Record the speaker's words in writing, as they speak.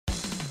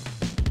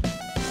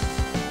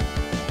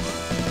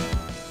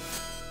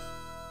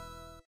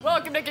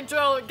Welcome to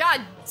Controller.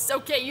 God, it's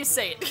okay, you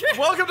say it.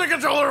 Welcome to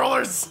Controller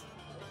Rollers.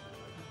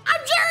 I'm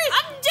Jerry.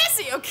 I'm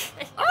Jessi.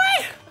 Okay.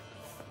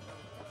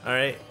 All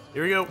right.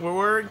 Here we go.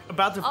 We're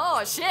about to.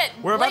 Oh shit.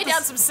 We're about Lay to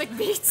down some sick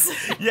beats.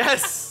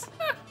 Yes.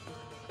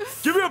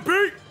 Give me a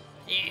beat.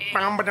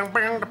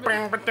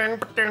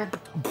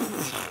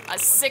 A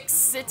sick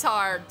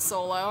sitar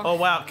solo. Oh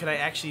wow. Can I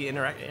actually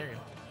interact? There you go.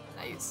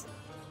 Nice.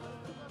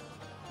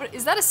 But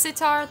is that a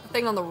sitar? The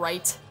thing on the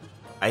right?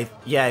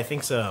 Yeah, I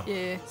think so.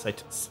 Yeah.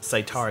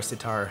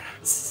 Sitar.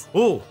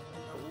 Ooh.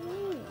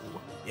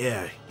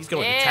 Yeah, he's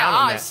going to town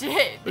on that. Shit.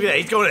 Look at that.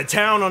 He's going to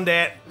town on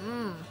that.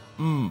 Let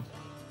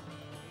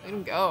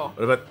him go.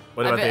 What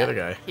about the other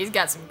guy? He's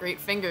got some great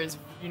fingers.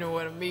 You know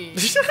what I mean?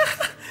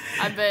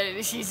 I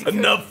bet he's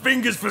enough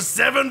fingers for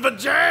 7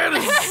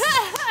 vaginas.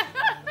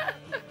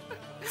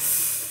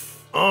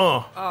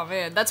 Oh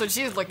man, that's what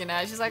she's looking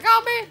at. She's like,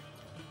 oh man.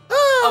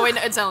 Oh wait,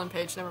 no, it's Ellen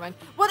Page. Never mind.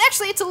 Well,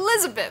 actually, it's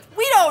Elizabeth.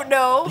 We don't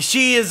know.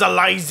 She is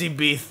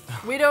Elizabeth.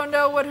 We don't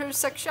know what her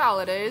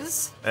sexuality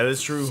is. That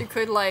is true. She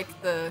could like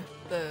the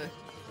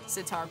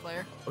sitar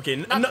player. Okay,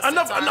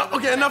 enough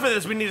of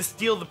this. We need to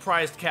steal the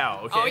prized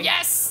cow. Okay. Oh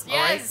yes,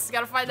 yes.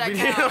 Gotta find that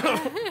cow.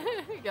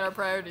 Get our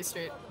priorities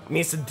straight. We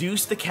need to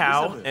seduce the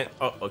cow and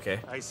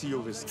okay. I see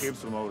you've escaped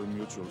from our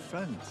mutual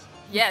friend.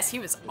 Yes, he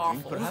was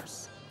awful.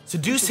 Perhaps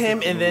seduce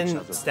him and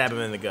then stab him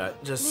in the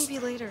gut. Just maybe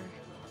later.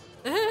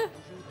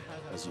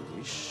 as you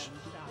wish.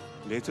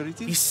 Later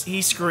it is.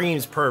 He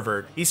screams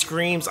pervert. He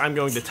screams I'm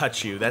going to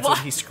touch you. That's what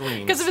he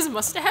screams. Because of his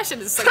mustache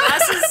and his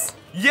sunglasses.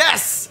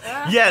 Yes.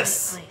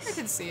 Yes. I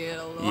can see it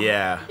a little.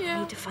 Yeah. I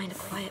need to find a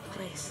quiet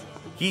place.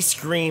 He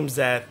screams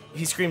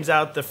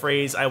out the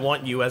phrase I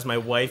want you as my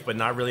wife, but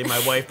not really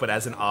my wife, but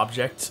as an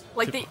object.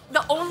 Like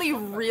the only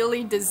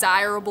really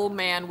desirable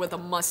man with a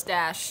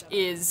mustache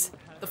is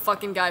the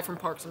fucking guy from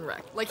Parks and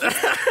Rec. Like he's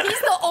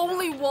the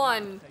only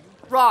one.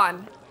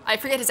 Ron. I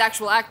forget his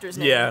actual actor's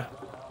name. Yeah.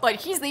 But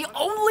he's the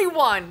only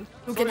one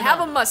who can have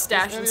a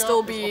mustache and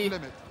still be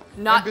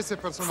not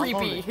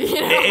creepy.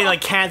 You know? It like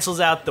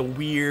cancels out the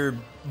weird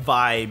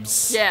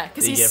vibes. Yeah,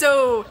 because he's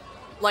so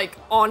like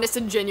honest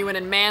and genuine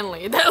and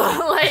manly that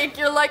like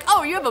you're like,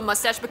 oh, you have a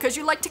mustache because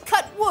you like to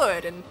cut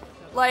wood and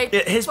like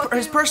his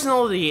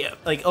personality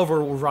like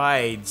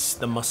overrides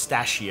the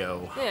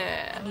mustachio.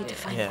 Yeah. I need to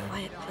find a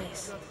quiet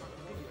place.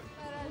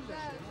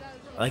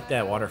 I like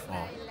that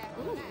waterfall.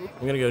 Ooh.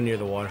 I'm gonna go near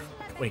the water.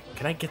 Wait,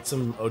 can I get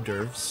some hors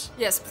d'oeuvres?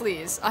 Yes,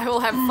 please. I will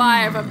have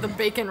 5 of the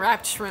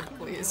bacon-wrapped shrimp,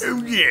 please. Oh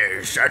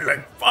yes, I'd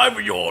like 5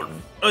 of yours.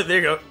 Oh, there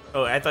you go.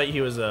 Oh, I thought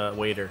he was a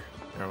waiter.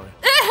 Never mind.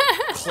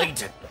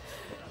 Clayton.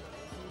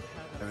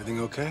 Everything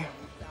okay?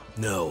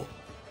 No.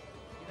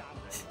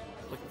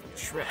 Looking for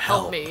shrimp.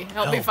 Help me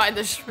find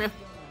the shrimp.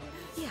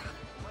 Yeah.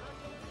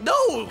 No.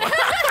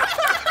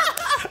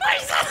 I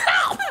said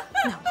help.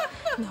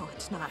 No,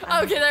 it's not.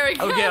 Okay, there we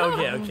go.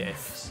 Okay.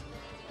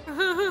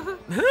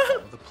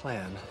 The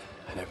plan,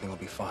 and everything will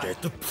be fine.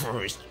 Get the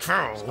priest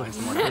cow. Find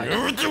some more time.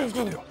 We're not going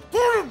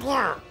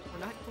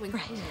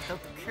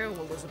without the cow,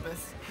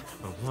 Elizabeth.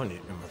 I want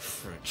it in my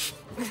fridge.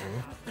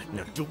 Okay?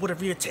 Now do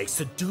whatever it takes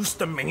to seduce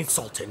the main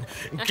sultan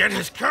and get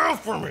his cow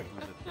for me.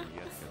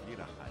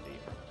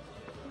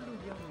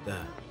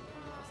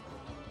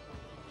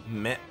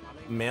 The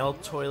male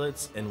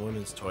toilets and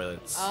women's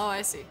toilets. Oh,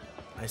 I see.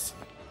 I see.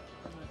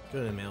 Go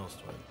to the male's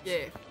toilet.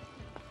 Yeah.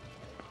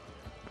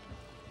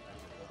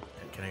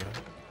 Can I go?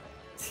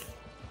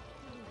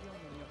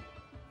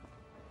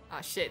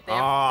 Oh shit!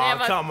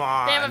 Come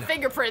on! They have a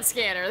fingerprint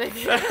scanner.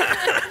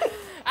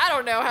 I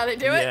don't know how they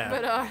do it,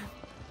 but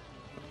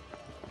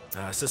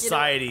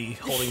society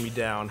holding me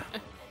down.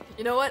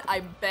 You know what? I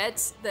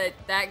bet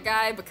that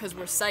guy, because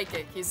we're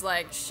psychic, he's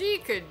like, she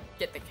could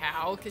get the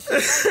cow because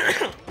she's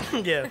psychic.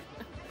 Yeah,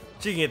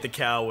 she can get the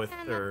cow with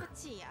her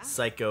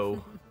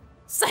psycho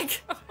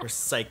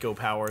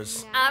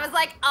powers. I was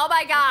like, oh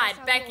my god,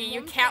 Becky,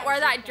 you can't wear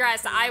that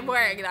dress. I'm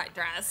wearing that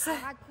dress.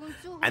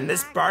 And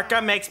this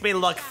burqa makes me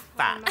look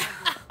fat.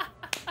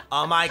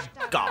 Oh my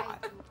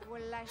god.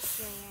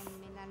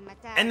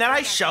 And then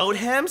I showed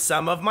him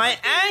some of my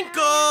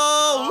ankle.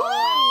 Oh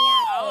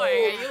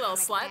my god, you little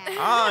slut.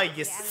 Oh,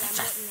 you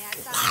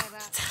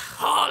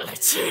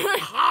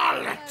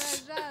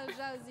harlot.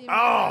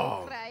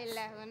 Oh.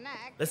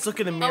 Let's look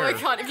in the mirror. Oh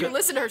my god, if you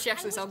listen to her, she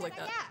actually sounds like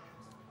that.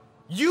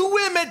 You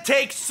women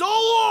take so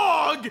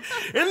long in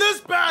this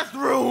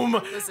bathroom.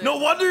 Listen. No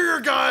wonder your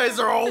guys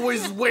are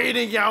always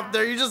waiting out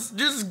there. You're just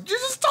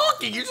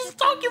talking. You're just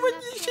talking with.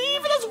 She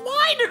even has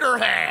wine in her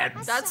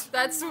hands.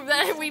 That's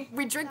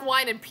we drink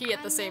wine and pee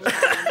at the same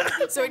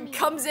time, so it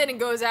comes in and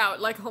goes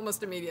out like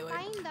almost immediately.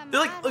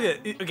 They're like, look at.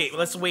 Okay,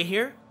 let's wait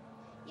here.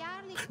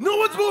 No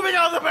one's moving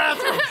out of the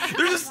bathroom.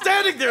 They're just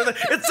standing there.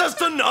 It's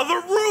just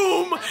another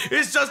room.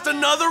 It's just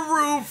another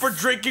room for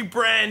drinking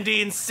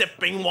brandy and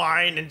sipping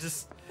wine and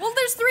just. Well,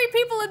 there's 3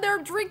 people in there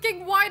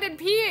drinking wine and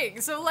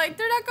peeing, so like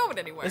they're not going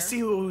anywhere. Let's see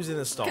who's in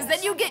the stalls. Because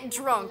then you get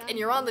drunk and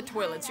you're on the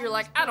toilet, so you're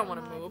like, I don't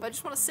want to move. I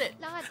just want to sit.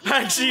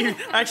 I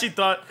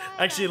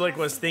actually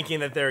was thinking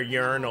that there are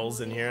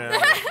urinals in here.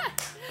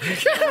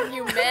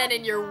 You men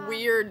and your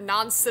weird,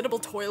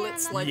 non-sittable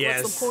toilets. Like,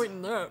 what's the point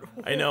in that?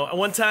 I know.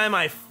 One time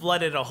I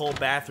flooded a whole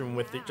bathroom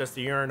with just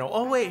a urinal.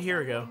 Oh, wait, here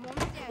we go.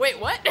 Wait,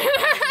 what?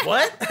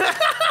 What?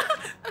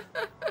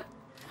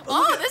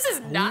 Oh, this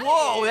is nice.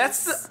 Whoa,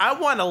 I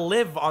want to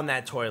live on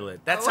that toilet.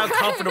 That's how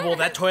comfortable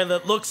that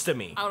toilet looks to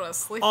me. I want to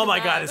sleep. Oh my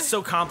god, it's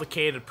so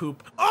complicated to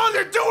poop. Oh,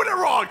 they're doing it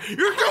wrong.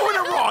 You're doing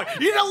it wrong.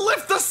 You need to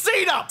lift the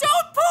seat up.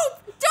 Don't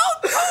poop.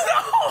 Don't poop.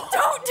 No.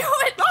 Don't do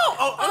it. No.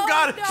 Oh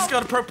god, no. she's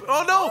got a perp.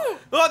 Oh no.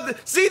 Oh,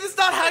 see, this is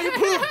not how you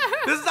poop.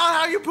 This is not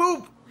how you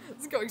poop.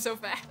 It's going so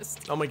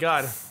fast. Oh my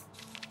god.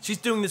 She's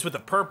doing this with a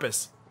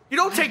purpose. You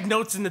don't take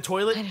notes in the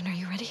toilet. Aiden, are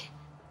you ready?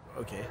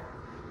 Okay.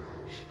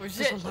 Oh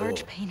shit. There's a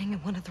large painting in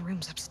one of the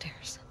rooms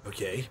upstairs.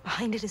 Okay.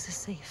 Behind it is a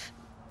safe.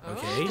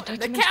 Okay.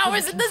 The cow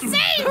is in the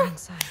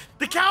safe!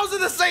 The cow's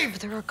in the safe!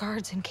 But there are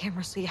guards and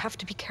cameras, so you have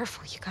to be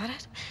careful. You got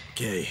it?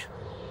 Okay.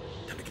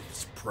 Time to get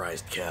this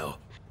prized cow.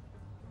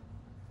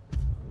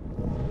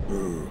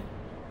 Can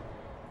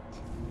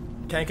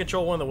I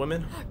control one of the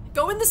women?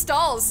 Go in the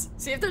stalls.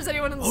 See if there's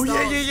anyone in the stalls.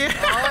 Oh, yeah.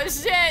 Oh,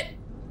 shit.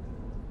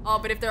 Oh,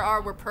 but if there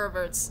are, we're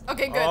perverts.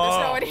 Okay, good. There's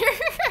no one here.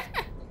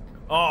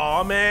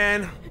 Oh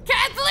man.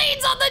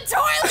 Kathleen's on the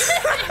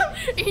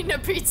toilet! Eating a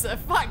pizza.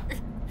 Fuck.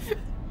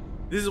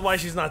 This is why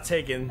she's not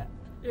taken.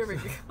 Here we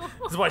go.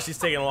 This is why she's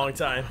taking a long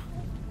time.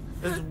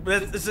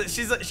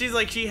 She's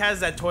like she has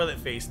that toilet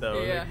face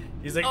though. Yeah.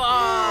 She's like.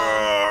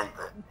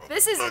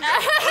 This is.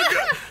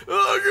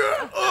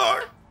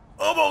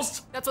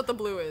 Almost. That's what the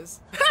blue is.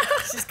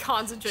 She's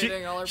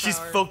concentrating all her power. She's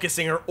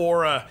focusing her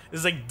aura.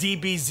 It's like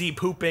DBZ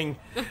pooping.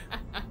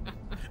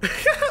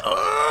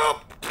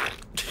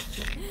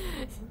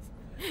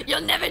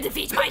 You'll never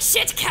defeat my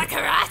shit,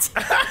 Kakarot!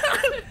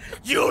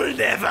 You'll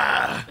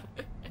never!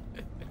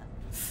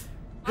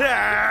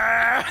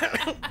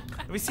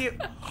 Let me see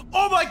it.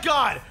 Oh my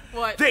god!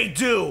 What? They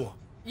do!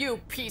 You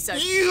piece of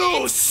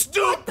You shit!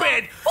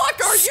 stupid!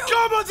 Fuck are you?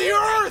 Scum of the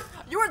earth!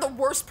 You are the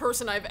worst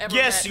person I've ever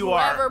met. Yes, you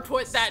are. Whoever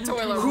put that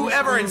toilet.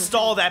 Whoever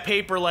installed that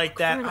paper like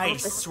that, I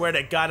swear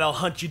to God, I'll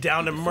hunt you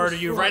down and murder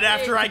you right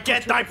after I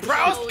get thy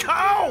proud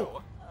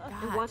cow!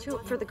 And watch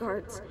out for the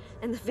guards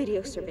and the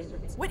video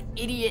surveillance. What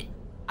idiot.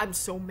 I'm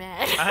so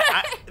mad.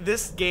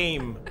 This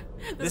game.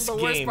 This is the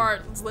worst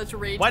part. Let's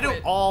rage Why do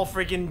quit. all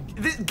freaking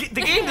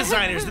the game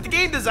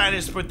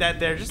designers put that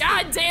there? Just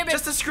God damn it!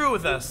 Just to screw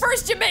with us.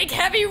 First you make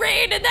heavy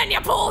rain and then you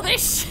pull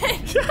this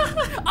shit.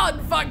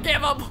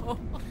 Unforgivable.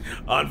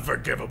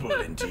 Unforgivable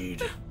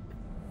indeed.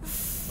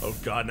 Oh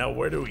God! Now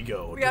where do we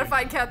go? We gotta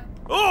find Cat.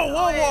 Oh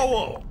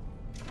whoa!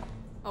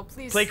 Oh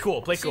please. Play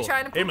cool. Play cool.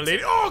 Trying to Hey, my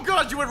lady. Oh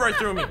God! You went right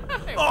through me.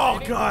 Oh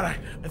God! I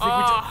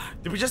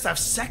think did we just have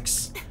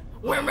sex?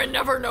 Women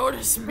never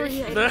notice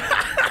me.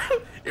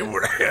 It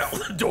would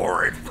held the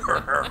door in for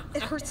her.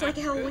 It hurts like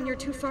hell when you're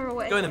too far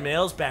away. Go in the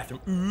male's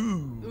bathroom.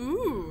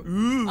 Ooh.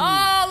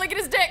 Oh, look at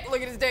his dick.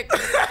 Look at his dick.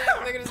 Look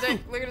at his dick.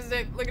 Look at his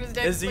dick. Look at his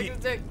dick. Is he? Look at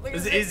his dick. Look at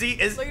his Is dick.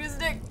 he? Look at his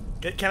dick.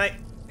 Can I?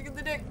 Look at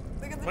the dick.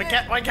 Look at the Why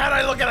dick. can't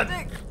I look at it?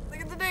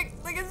 Look at the dick.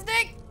 Look at his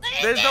dick.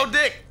 There's no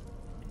dick.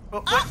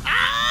 What?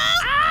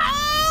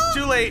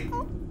 Too late.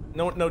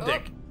 No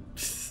dick.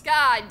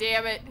 God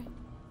damn it.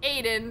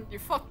 Aiden, you're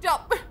fucked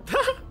up.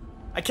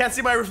 I can't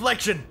see my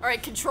reflection. All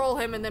right, control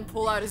him and then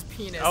pull out his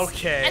penis.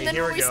 Okay, And then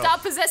here when we we go.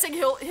 stop possessing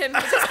him, he'll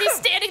just be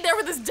standing there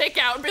with his dick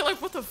out and be like,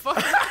 what the fuck?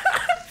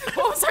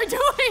 What was I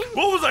doing?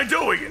 What was I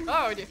doing?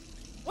 Oh, dear.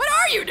 What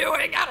are you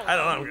doing? I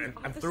don't know.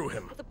 I'm through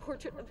him. The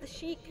portrait of the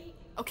sheik.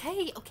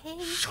 Okay.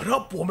 Shut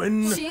up,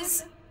 woman.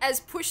 She's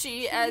as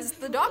pushy as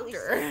the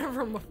doctor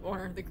from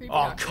before, the creepy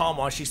Oh, doctor.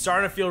 come on. She's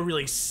starting to feel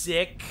really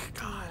sick.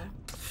 God.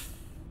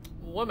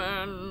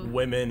 Woman.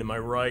 Women, am I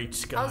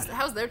right? God.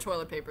 How's their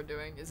toilet paper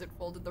doing? Is it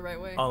folded the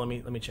right way? Oh, let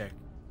me check.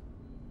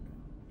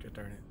 God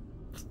darn it.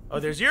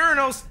 Oh, there's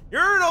urinals.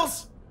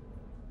 Urinals.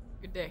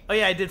 Good day. Oh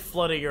yeah, I did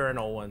flood a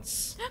urinal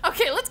once.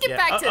 Okay, let's get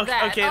back to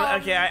that.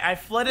 Okay. I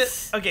flooded.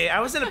 Okay,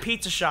 I was in a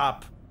pizza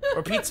shop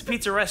or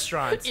pizza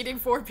restaurant. Eating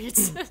 4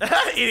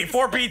 pizzas. Eating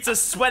 4 pizzas,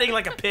 sweating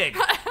like a pig.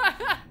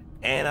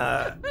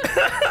 And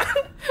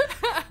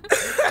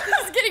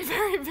This is getting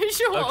very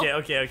visual.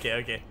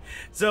 Okay.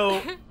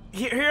 So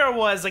here I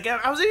was, like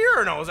I was at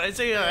urinals.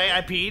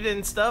 I peed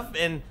and stuff,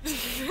 and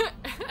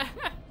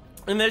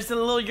there's a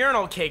little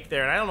urinal cake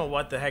there, and I don't know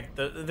what the heck.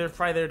 They're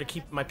probably there to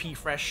keep my pee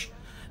fresh,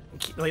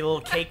 keep, like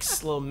little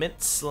cakes, little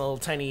mints, little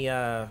tiny.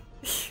 I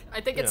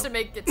think it's to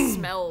make it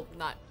smell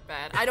not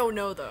bad. I don't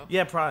know though.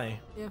 Yeah, probably.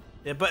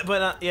 Yeah.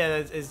 But yeah,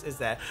 is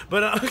that.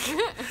 But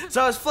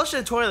so I was flushing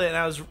the toilet, and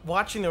I was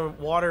watching the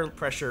water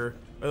pressure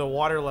or the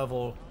water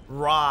level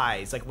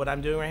rise, like what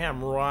I'm doing right here.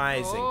 I'm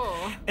rising,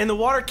 and the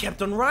water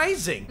kept on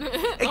rising.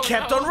 It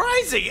kept on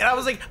rising, and I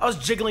was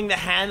jiggling the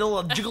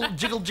handle,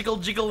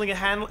 jiggling the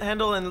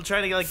handle, and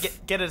trying to like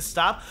get it to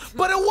stop,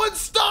 but it wouldn't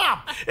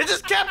stop. It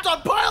just kept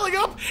on piling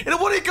up, and it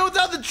wouldn't go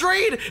down the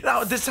drain.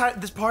 And this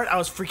part, I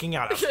was freaking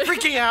out. I was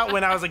freaking out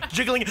when I was like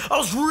jiggling. I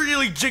was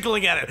really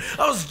jiggling at it.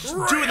 I was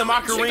doing the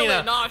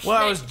Macarena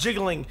while I was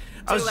jiggling.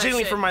 I was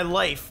jiggling for my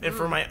life and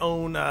for my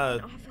own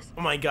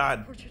Oh my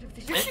god.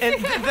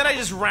 And then I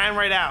just ran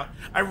right out.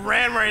 I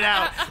ran right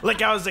out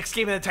like I was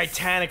escaping the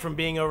Titanic from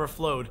being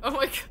overflowed. Oh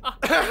my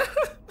god.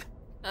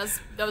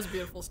 That was a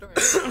beautiful story.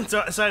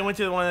 So I went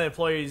to one of the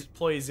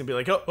employees and be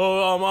like,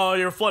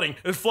 you're flooding.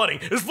 It's flooding.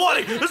 It's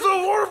flooding. It's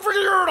the water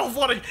freaking urinal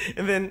flooding.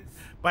 And then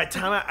by the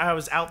time I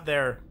was out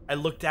there, I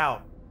looked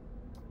out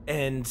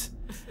and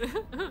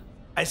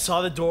I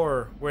saw the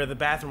door where the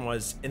bathroom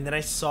was, and then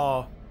I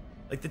saw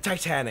like the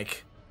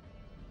Titanic,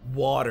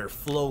 water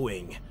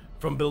flowing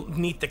from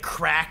beneath the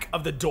crack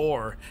of the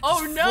door.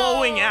 Oh no!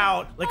 Flowing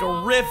out like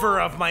a river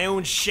of my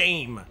own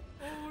shame.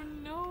 Oh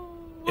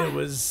no. It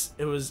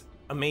was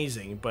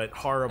amazing, but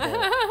horrible.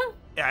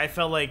 Yeah, I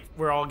felt like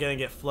we're all gonna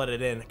get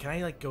flooded in. Can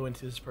I like go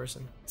into this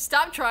person?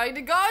 Stop trying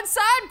to go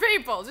inside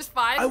people. Just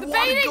find the painting. I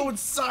want to go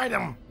inside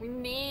them. We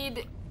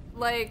need,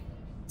 like,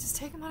 just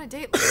take him on a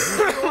date.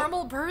 Like a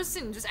normal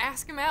person. Just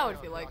ask him out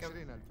if you like him.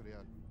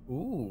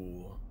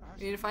 Ooh.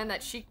 We need to find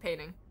that chic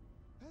painting.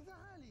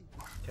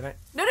 Can I?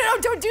 No,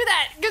 don't do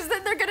that, because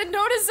then they're gonna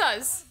notice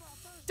us.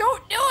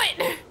 Don't do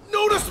it.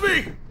 Notice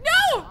me. No.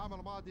 Oh no.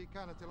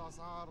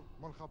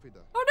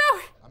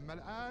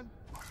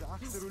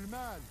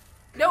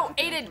 No,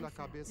 Aiden.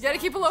 You gotta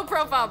keep a low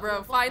profile,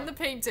 bro. Find the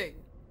painting.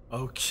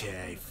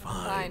 Okay,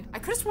 fine. I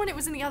could have sworn it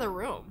was in the other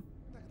room.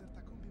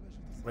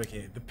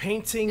 Okay, the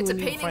painting. It's a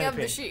painting of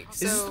the sheik.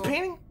 So... Is this the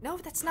painting? No,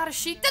 that's not a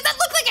sheik. Does that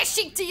look like a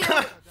sheik to you?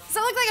 Does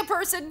that look like a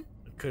person?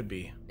 It could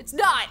be. It's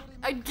not.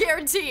 I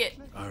guarantee it.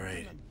 All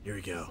right, here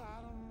we go.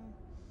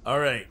 All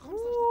right.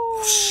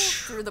 Ooh,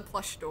 through the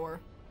plush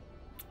door.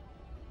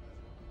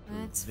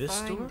 Let's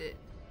find door? it.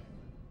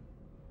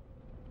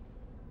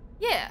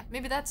 Yeah,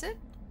 maybe that's it.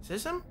 Is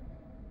this him?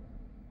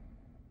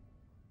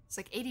 It's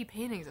like 80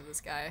 paintings of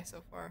this guy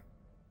so far.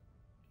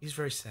 He's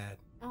very sad.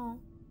 Oh.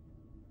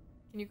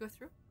 Can you go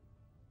through?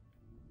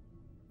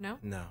 No?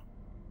 No.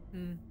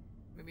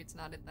 Maybe it's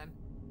not it then.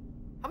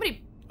 How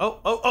many?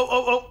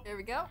 Oh. There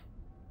we go.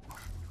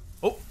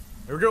 Oh,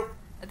 here we go.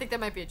 I think that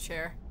might be a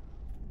chair.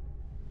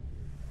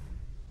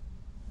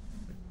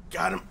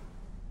 Got him.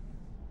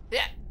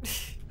 Yeah.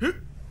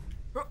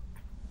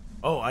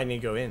 Oh, I need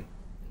to go in.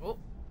 Oh.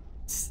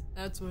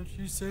 That's what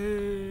she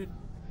said.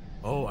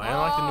 Oh, I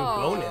unlocked a new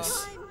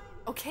bonus.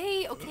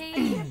 Okay. I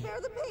can't bear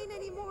the pain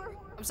anymore.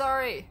 I'm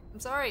sorry.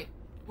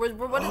 We're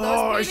one of those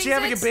Oh, paintings. is she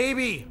having a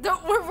baby?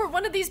 We're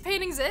one of these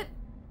paintings it?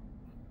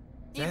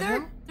 Is that Either?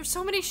 him? There's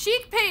so many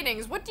chic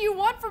paintings. What do you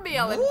want from me,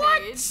 Ellen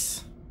What?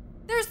 Page?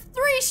 There's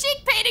 3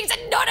 chic paintings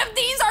and none of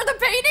these are the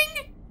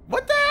painting?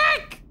 What the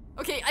heck?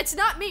 Okay, it's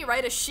not me,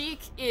 right? A chic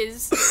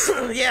is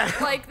Yeah.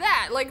 like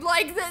that. Like the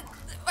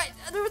wait,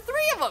 there were 3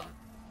 of them.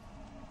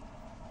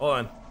 Hold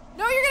on.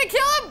 No, you're gonna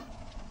kill him.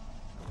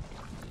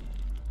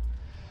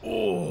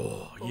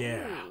 Oh,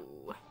 yeah.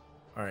 Ooh.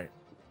 All right.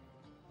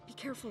 Be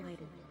careful,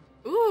 Aiden.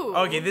 Ooh.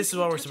 Okay, this is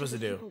what we're supposed to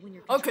do.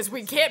 Oh, because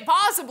we can't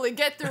possibly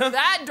get through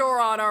that door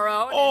on our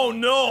own. Oh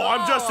no,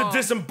 I'm just a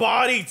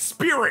disembodied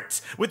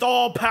spirit with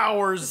all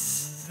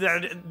powers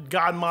that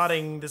God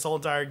modding this whole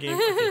entire game.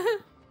 Okay.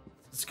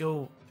 Let's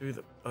go through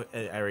the. Oh,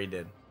 I already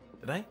did.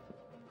 Did I?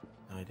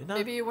 No, I did not.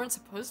 Maybe you weren't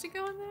supposed to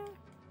go in there?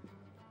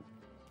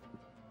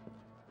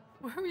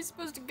 Where are we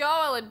supposed to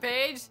go, Ellen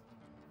Page?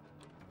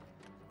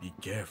 Be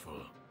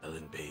careful,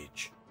 Ellen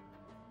Page.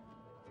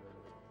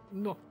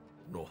 No.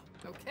 No.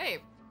 Okay.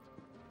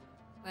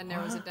 That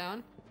narrows it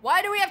down.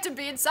 Why do we have to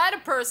be inside a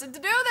person to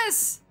do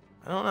this?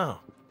 I don't know.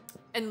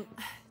 And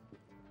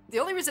the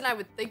only reason I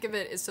would think of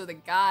it is so the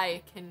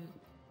guy can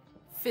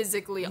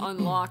physically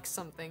unlock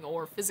something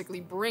or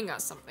physically bring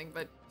us something,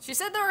 but she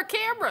said there are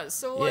cameras,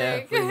 so Yeah,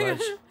 like... pretty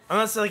much.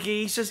 Unless like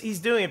he's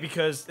doing it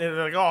because they're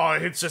like,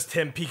 oh, it's just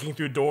him peeking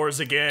through doors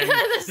again.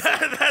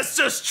 That's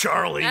just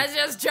Charlie. That's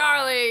just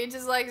Charlie. He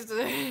just likes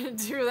to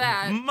do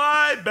that.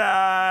 My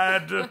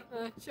bad.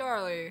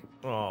 Charlie.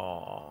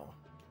 Oh.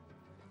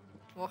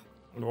 Oh.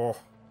 Oh.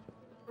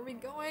 Where are we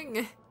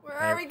going? Where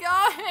are we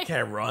going? Can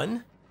I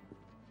run?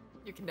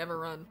 You can never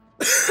run.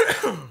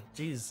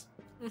 Jeez.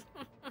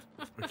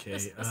 Okay.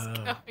 This is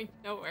going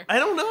nowhere. I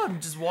don't know. I'm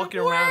just walking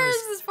around. Where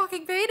is this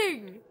fucking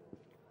painting?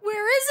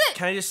 Where is it?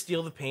 Can I just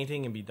steal the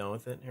painting and be done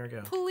with it? Here we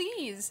go.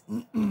 Please.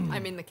 I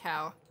mean the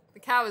cow. The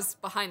cow is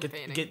behind the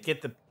painting.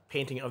 Get the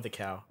painting of the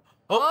cow.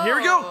 Oh, here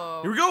we go.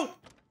 Here we go.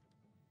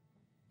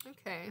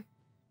 Okay.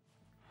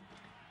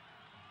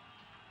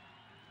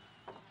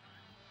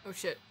 Oh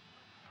shit.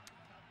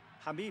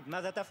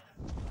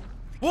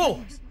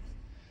 Whoa.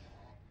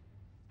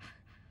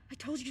 I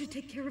told you to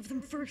take care of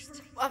them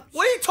first. What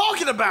are you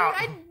talking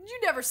about? You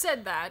never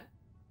said that.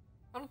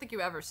 I don't think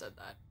you ever said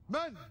that.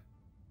 من؟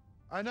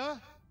 أنا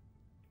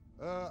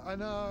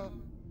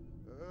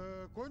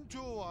كنت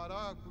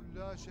أرى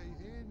كل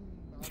شيء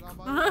على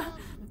ما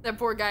That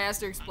poor guy has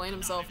to explain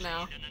himself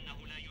now.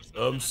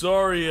 I'm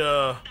sorry,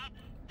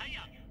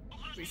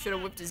 We should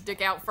have whipped his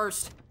dick out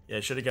first. Yeah, I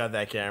should have got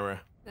that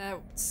camera.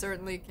 That's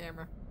certainly a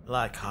camera. A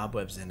lot of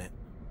cobwebs in it.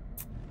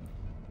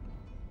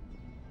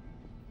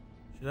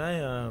 Should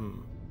I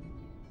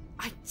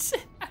I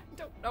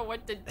don't know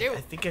what to do.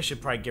 I think I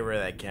should probably get rid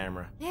of that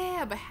camera.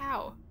 Yeah, but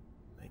how?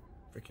 Like,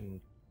 freaking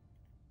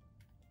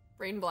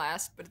brain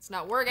blast, but it's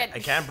not working. I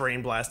can't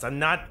brain blast. I'm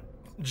not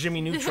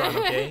Jimmy Neutron,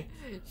 okay?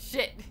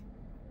 Shit.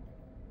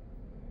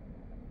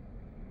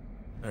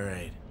 All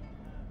right.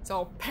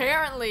 So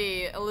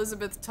apparently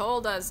Elizabeth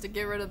told us to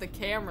get rid of the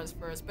cameras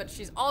first, but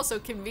she's also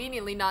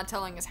conveniently not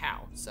telling us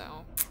how. So,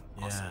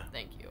 awesome. Yeah.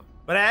 Thank you.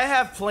 But I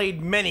have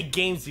played many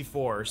games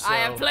before, so... I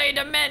have played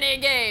many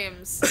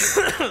games.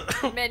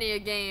 Many a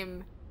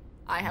game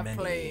I have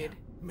played.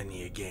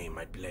 Many a game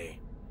I play.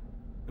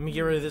 Let me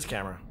get rid of this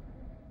camera.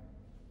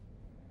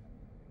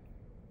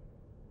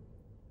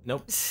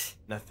 Nope.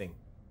 Nothing.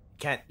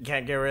 Can't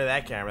get rid of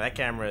that camera. That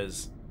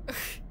camera's...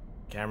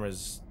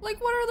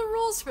 Like, what are the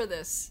rules for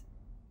this?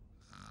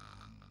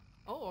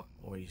 Oh.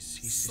 Oh, he's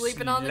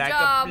sleeping on the like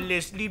job.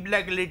 Sleep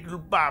like a little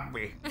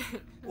Bobby.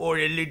 Or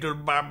a little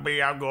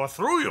Bobby, I'll go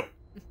through you.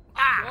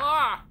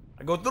 Ah!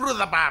 I go through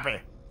the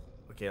Bobby.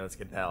 Okay, let's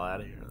get the hell out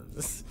of here.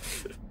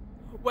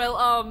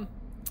 Well,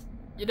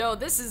 you know,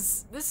 this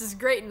is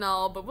great and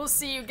all, but we'll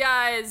see you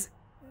guys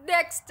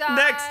next time.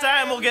 Next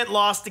time we'll get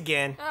lost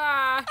again.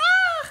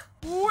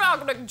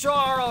 Welcome to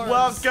Controller Rollers.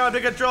 Welcome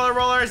to Controller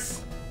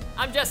Rollers.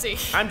 I'm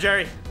Jessi. I'm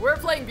Jerry. We're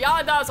playing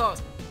Beyond Dark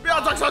Souls.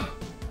 Beyond Dark Souls.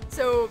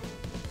 So,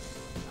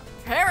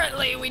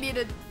 apparently we need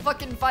to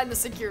fucking find the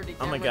security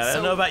camera. Oh my god, I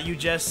don't know about you,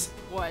 Jess.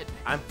 What?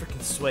 I'm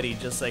freaking sweaty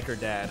just like her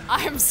dad.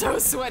 I am so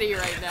sweaty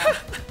right now.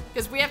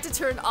 Because we have to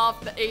turn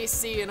off the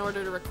AC in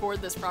order to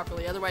record this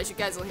properly. Otherwise you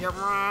guys will hear in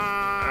the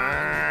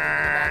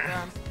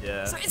background.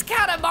 Yeah. So it's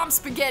kind of Mom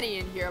Spaghetti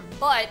in here,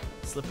 but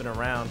slipping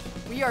around.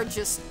 We are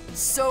just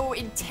so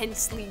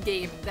intensely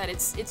gamed that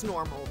it's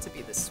normal to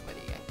be this sweaty,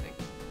 I think.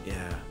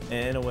 Yeah,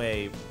 and in a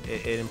way,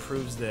 it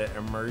improves the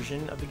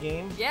immersion of the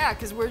game. Yeah,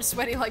 because we're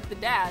sweaty like the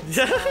dad.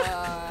 So,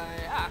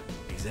 yeah.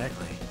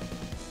 Exactly.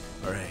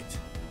 All right.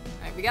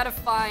 Alright, we gotta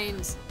find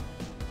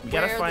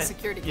the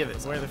security camera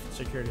is. Where the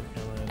security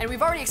camera is. And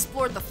we've already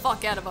explored the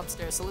fuck out of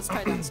upstairs, so let's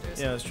try downstairs.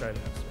 Yeah, let's try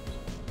downstairs.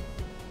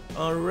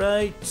 All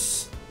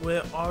right,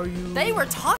 where are you? They were talking.